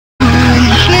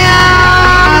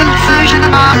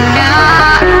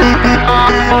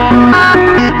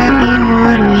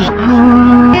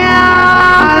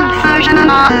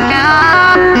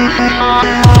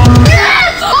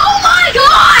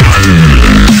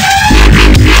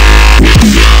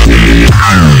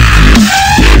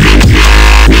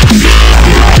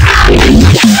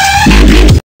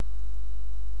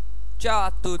Ciao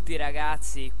a tutti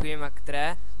ragazzi, qui è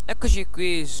Mac3. Eccoci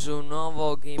qui su un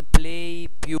nuovo gameplay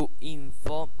più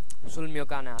info sul mio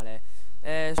canale.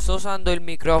 Sto usando il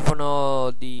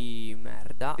microfono di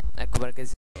merda. Ecco perché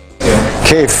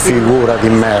Che figura di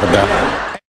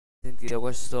merda. sentite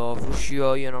questo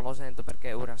fruscio, io non lo sento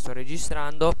perché ora sto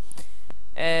registrando.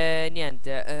 E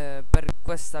niente, per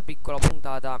questa piccola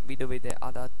puntata vi dovete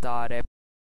adattare.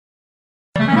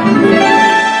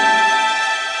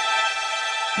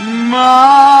 Ma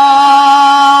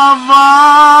vaffanculo!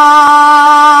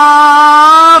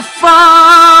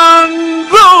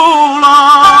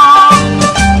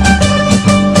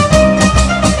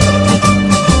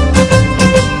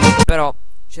 Però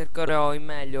cercherò in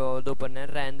meglio dopo nel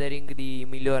rendering di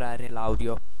migliorare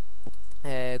l'audio.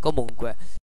 Comunque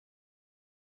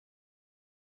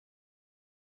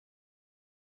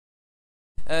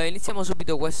iniziamo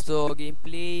subito questo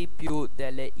gameplay più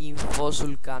delle info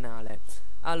sul canale.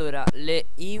 Allora, le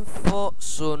info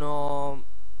sono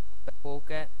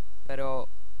poche, però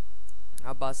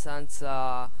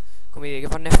abbastanza, come dire, che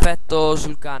fanno effetto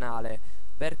sul canale.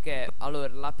 Perché,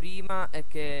 allora, la prima è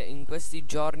che in questi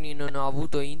giorni non ho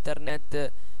avuto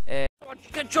internet.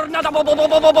 Che giornata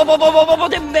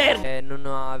di merda! Non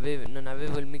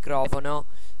avevo il microfono,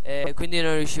 quindi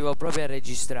non riuscivo proprio a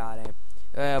registrare.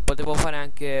 Potevo fare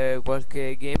anche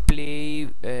qualche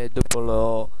gameplay, dopo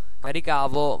lo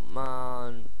caricavo, ma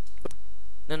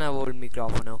non avevo il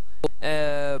microfono.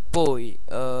 Poi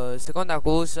seconda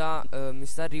cosa, mi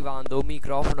sta arrivando un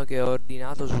microfono che ho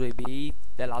ordinato su eBay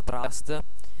della Trust.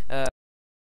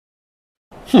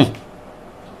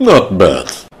 Not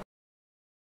bad.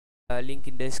 Link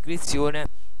in descrizione.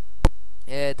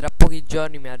 Tra pochi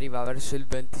giorni mi arriva verso il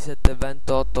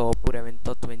 27-28 oppure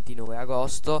 28-29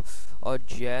 agosto.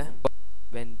 Oggi è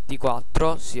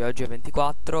 24, sì, oggi è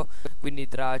 24, quindi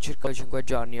tra circa 5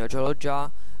 giorni io ce l'ho già,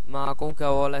 ma comunque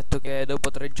avevo letto che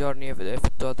dopo 3 giorni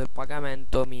effettuato il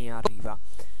pagamento mi arriva.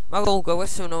 Ma comunque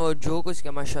questo è un nuovo gioco, si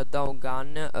chiama Shutdown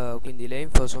Gun, quindi le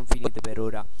info sono finite per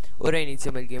ora. Ora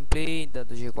iniziamo il gameplay,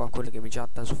 intanto c'è qualcuno che mi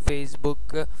chatta su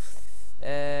Facebook.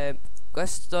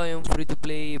 Questo è un free to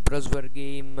play browser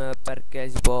game perché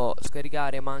si può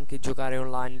scaricare ma anche giocare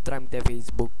online tramite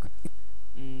Facebook.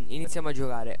 Iniziamo a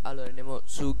giocare. Allora andiamo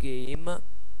su game.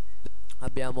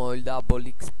 Abbiamo il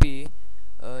double XP.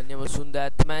 Andiamo su un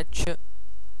deathmatch.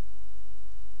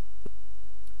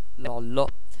 Lollo.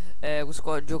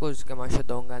 Questo gioco si chiama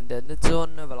Shadow Gun Dead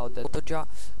Zone, ve l'ho detto già.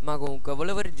 Ma comunque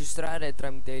volevo registrare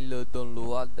tramite il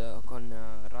download con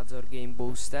Razer Game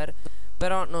Booster,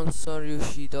 però non sono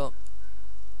riuscito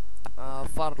a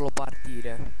farlo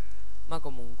partire. Ma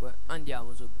comunque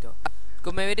andiamo subito.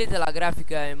 Come vedete la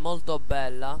grafica è molto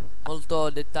bella,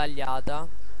 molto dettagliata.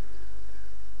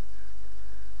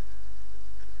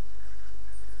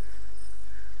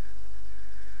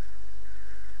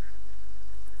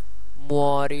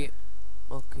 Muori.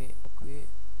 Ok, qui.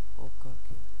 Oh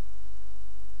cacchio.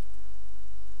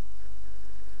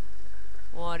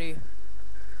 Muori.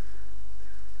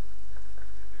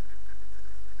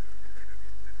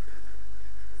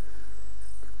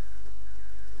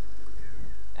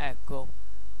 Ecco.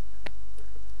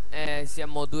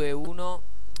 Siamo 2-1.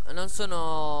 Non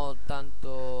sono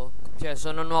tanto, cioè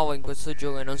sono nuovo in questo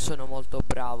gioco e non sono molto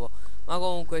bravo, ma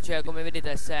comunque, cioè, come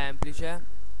vedete è semplice.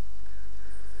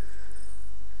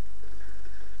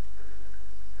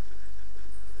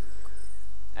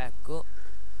 Ecco.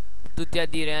 Tutti a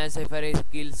dire sai fare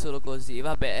skill solo così.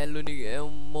 Vabbè, è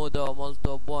un modo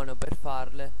molto buono per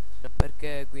farle,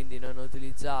 perché quindi non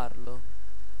utilizzarlo?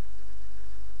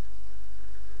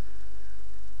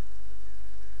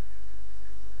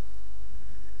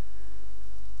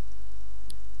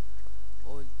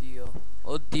 Oddio.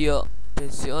 Oddio.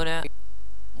 Attenzione.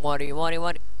 Muori, muori,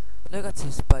 muori. Dove cazzo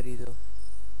è sparito?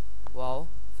 Wow, ho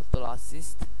fatto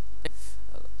l'assist.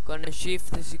 Con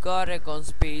shift si corre, con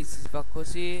space si fa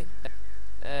così.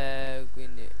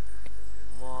 Quindi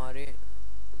muori.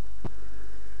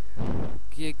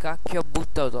 Chi cacchio ha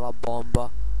buttato la bomba?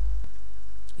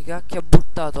 Chi cacchio ha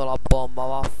buttato la bomba?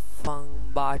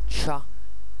 Vaffanbaccia.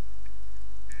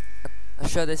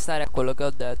 Lasciate stare a quello che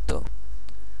ho detto.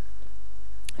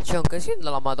 C'è un casino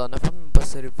della Madonna, fammi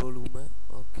passare il volume.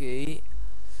 Ok.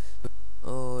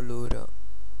 Allora.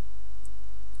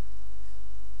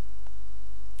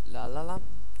 La la la.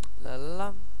 La la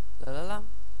la. La la la.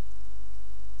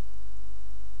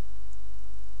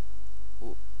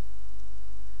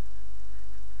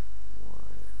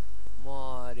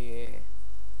 Muori.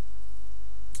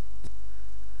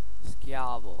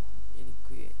 Schiavo. Vieni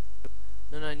qui.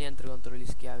 Non ho niente contro gli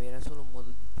schiavi, era solo un modo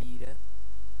di dire.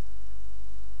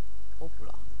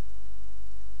 Opla.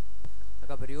 La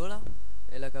capriola.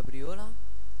 E la capriola.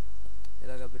 E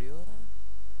la capriola.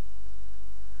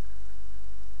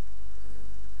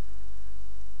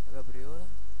 La capriola.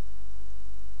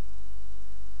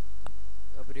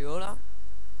 La capriola.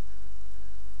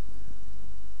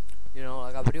 Di nuovo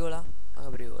la capriola. La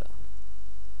capriola.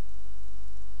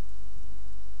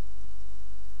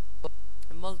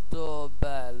 È molto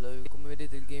bello, come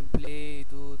vedete il gameplay,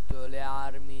 tutto, le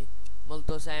armi,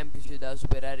 molto semplice da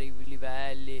superare i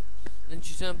livelli. Non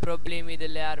ci sono problemi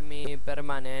delle armi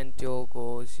permanenti o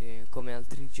così come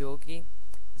altri giochi.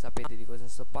 Sapete di cosa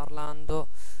sto parlando.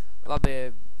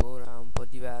 Vabbè, ora è un po'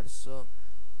 diverso.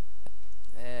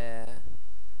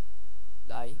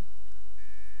 Dai.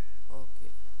 Ok.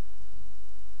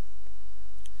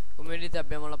 Come vedete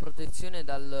abbiamo la protezione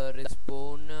dal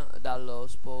respawn, dallo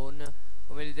spawn.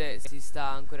 Come vedete si sta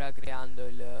ancora creando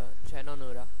il... cioè non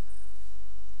ora.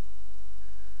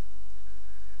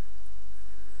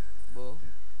 Boh.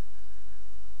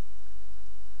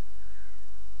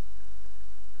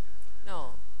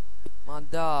 No. Ma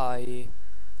dai.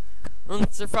 Non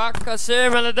si fa così,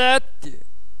 maledetti.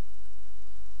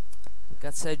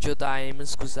 Cazzeggio time,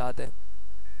 scusate.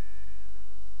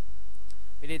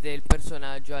 Vedete il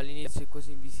personaggio all'inizio è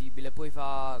così invisibile, poi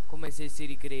fa come se si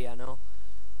ricrea, no?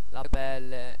 La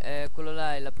pelle, quello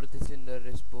là è la protezione del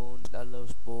respawn, dallo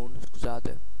spawn,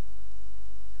 scusate.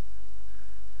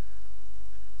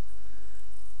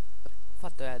 Ho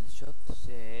fatto headshot,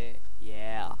 sì,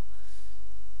 yeah.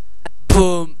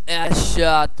 Boom,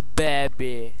 headshot,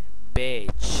 baby,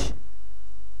 bitch.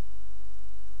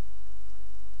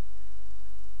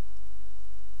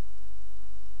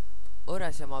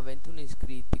 Ora siamo a 21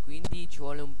 iscritti, quindi ci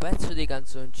vuole un pezzo di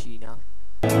canzoncina.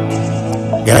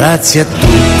 Grazie a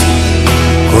tutti,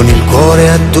 con il cuore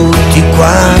a tutti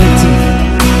quanti,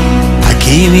 a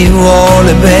chi mi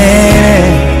vuole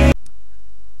bene.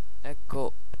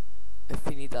 Ecco, è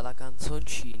finita la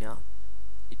canzoncina.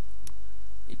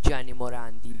 I Gianni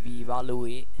Morandi, viva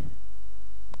lui.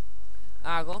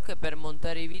 Ah, comunque per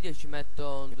montare i video ci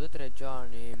metto 2 o 3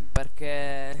 giorni,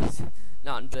 perché...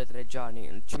 no, 2 o 3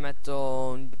 giorni, ci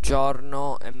metto un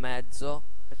giorno e mezzo,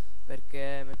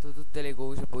 perché metto tutte le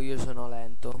cose, poi io sono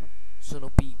lento, sono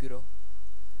pigro.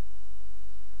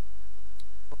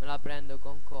 Me la prendo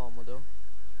con comodo.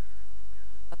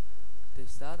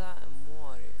 Testata e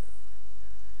muori.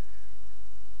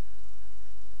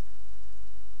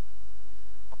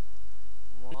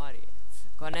 Muori.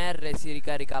 Con R si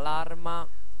ricarica l'arma.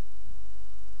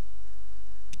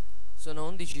 Sono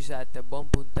 11-7, buon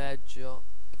punteggio.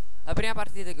 La prima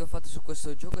partita che ho fatto su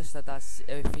questo gioco è stata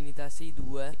finita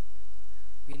 6-2.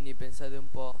 Quindi pensate un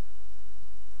po'.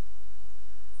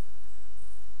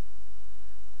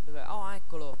 Dov'è? Oh,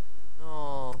 eccolo.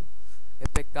 No, che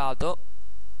peccato.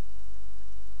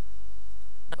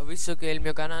 Ho visto che il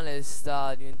mio canale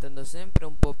sta diventando sempre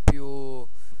un po' più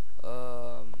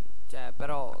cioè,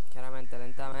 però chiaramente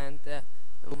lentamente,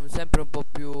 sempre un po'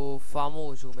 più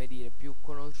famoso, come dire, più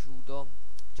conosciuto.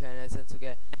 Cioè nel senso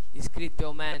che gli iscritti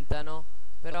aumentano,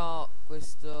 però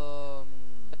questo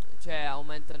cioè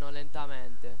aumentano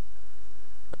lentamente.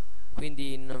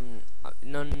 Quindi non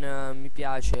mi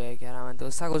piace chiaramente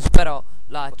questa cosa, però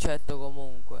la accetto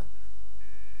comunque.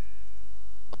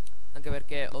 Anche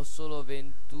perché ho solo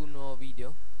 21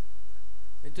 video.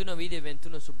 21 video e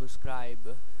 21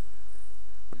 subscribe.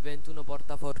 Il 21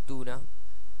 porta fortuna.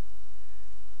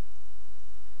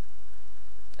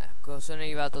 Ecco, sono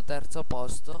arrivato terzo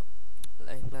posto.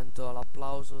 Intanto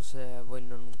l'applauso, se voi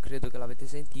non credo che l'avete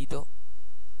sentito.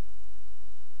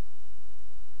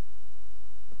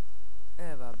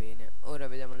 E va bene. Ora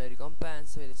vediamo le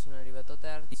ricompense. Vedete, sono arrivato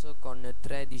terzo con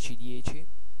 13-10.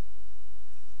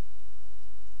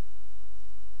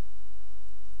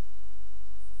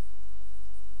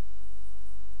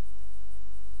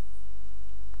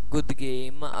 Good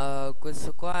game.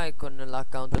 Questo qua è con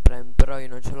l'account premium, però io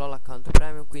non ce l'ho l'account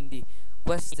premium, quindi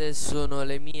queste sono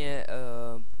le mie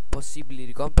possibili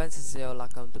ricompense se ho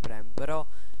l'account premium. Però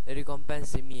le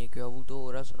ricompense mie che ho avuto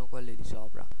ora sono quelle di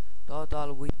sopra. Total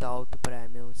without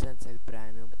premium, senza il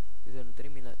premium, che sono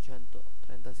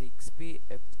 3136 XP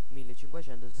e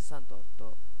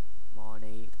 1568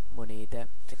 monete.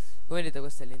 Come vedete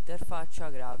questa è l'interfaccia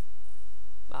grafica.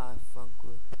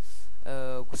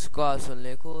 Queste qua sono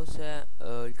le cose,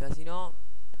 il casino.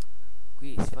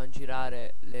 Qui si fanno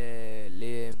girare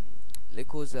le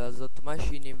cose della slot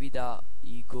machine e vi dà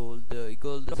i gold. I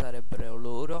gold sarebbero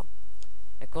loro,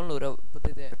 e con loro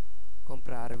potete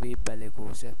comprarvi belle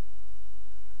cose.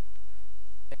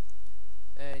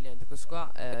 E niente, questo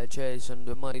qua ci sono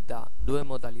due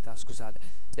modalità, scusate,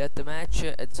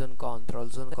 deathmatch e zone control.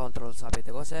 Zone control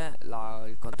sapete cos'è?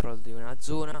 Il controllo di una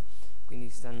zona, quindi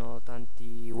stanno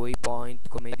tanti waypoint,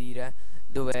 come dire,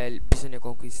 dove bisogna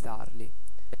conquistarli.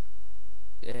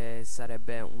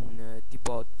 Sarebbe un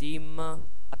tipo team,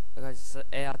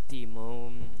 è a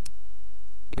team,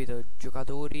 capito?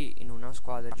 Giocatori in una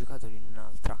squadra e giocatori in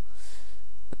un'altra.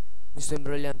 Mi sto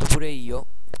imbrogliando pure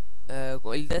io.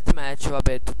 Il deathmatch,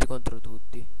 vabbè, tutti contro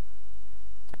tutti.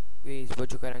 Qui si può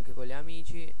giocare anche con gli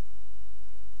amici.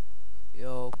 Io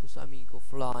ho questo amico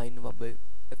offline,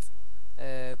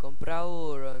 vabbè. Compra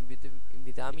ora,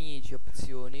 invita amici,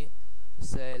 opzioni.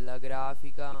 Questa è la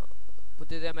grafica.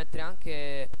 Potete mettere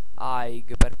anche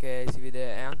AIG, perché si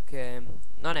vede, è anche,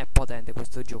 non è potente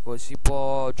questo gioco, si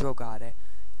può giocare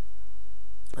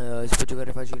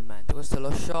facilmente. Questo è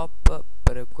lo shop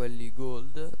per quelli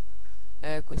gold,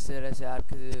 e questo è il Razer,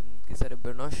 che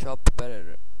sarebbe uno shop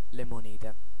per le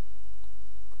monete.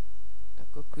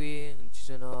 Ecco, qui ci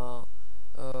sono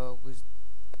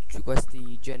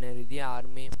questi generi di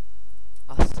armi: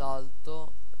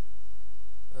 assalto,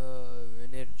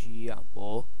 energia,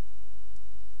 boh,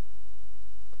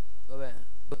 vabbè.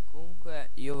 Comunque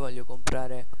io voglio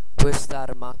comprare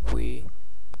quest'arma qui.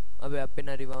 Vabbè,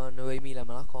 appena arriva a 9000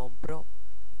 me la compro.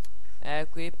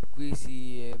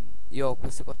 Qui io ho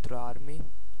queste 4 armi.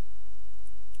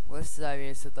 Questa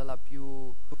è stata la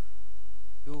più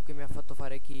che mi ha fatto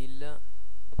fare kill.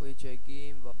 Poi c'è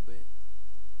game, vabbè.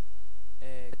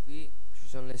 E qui ci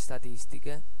sono le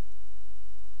statistiche.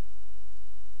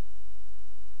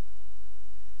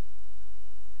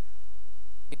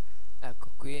 Ecco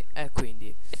qui, e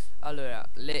quindi allora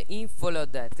le info le ho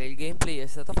dette, il gameplay è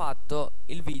stato fatto,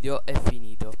 il video è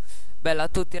finito. Bella a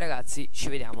tutti ragazzi, ci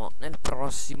vediamo nel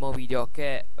prossimo video,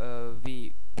 che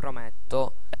vi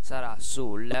prometto sarà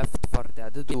su Left 4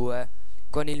 Dead 2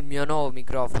 con il mio nuovo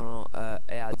microfono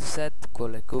e headset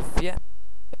con le cuffie.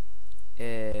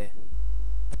 E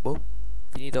boh,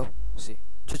 finito? Sì.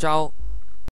 Ciao ciao.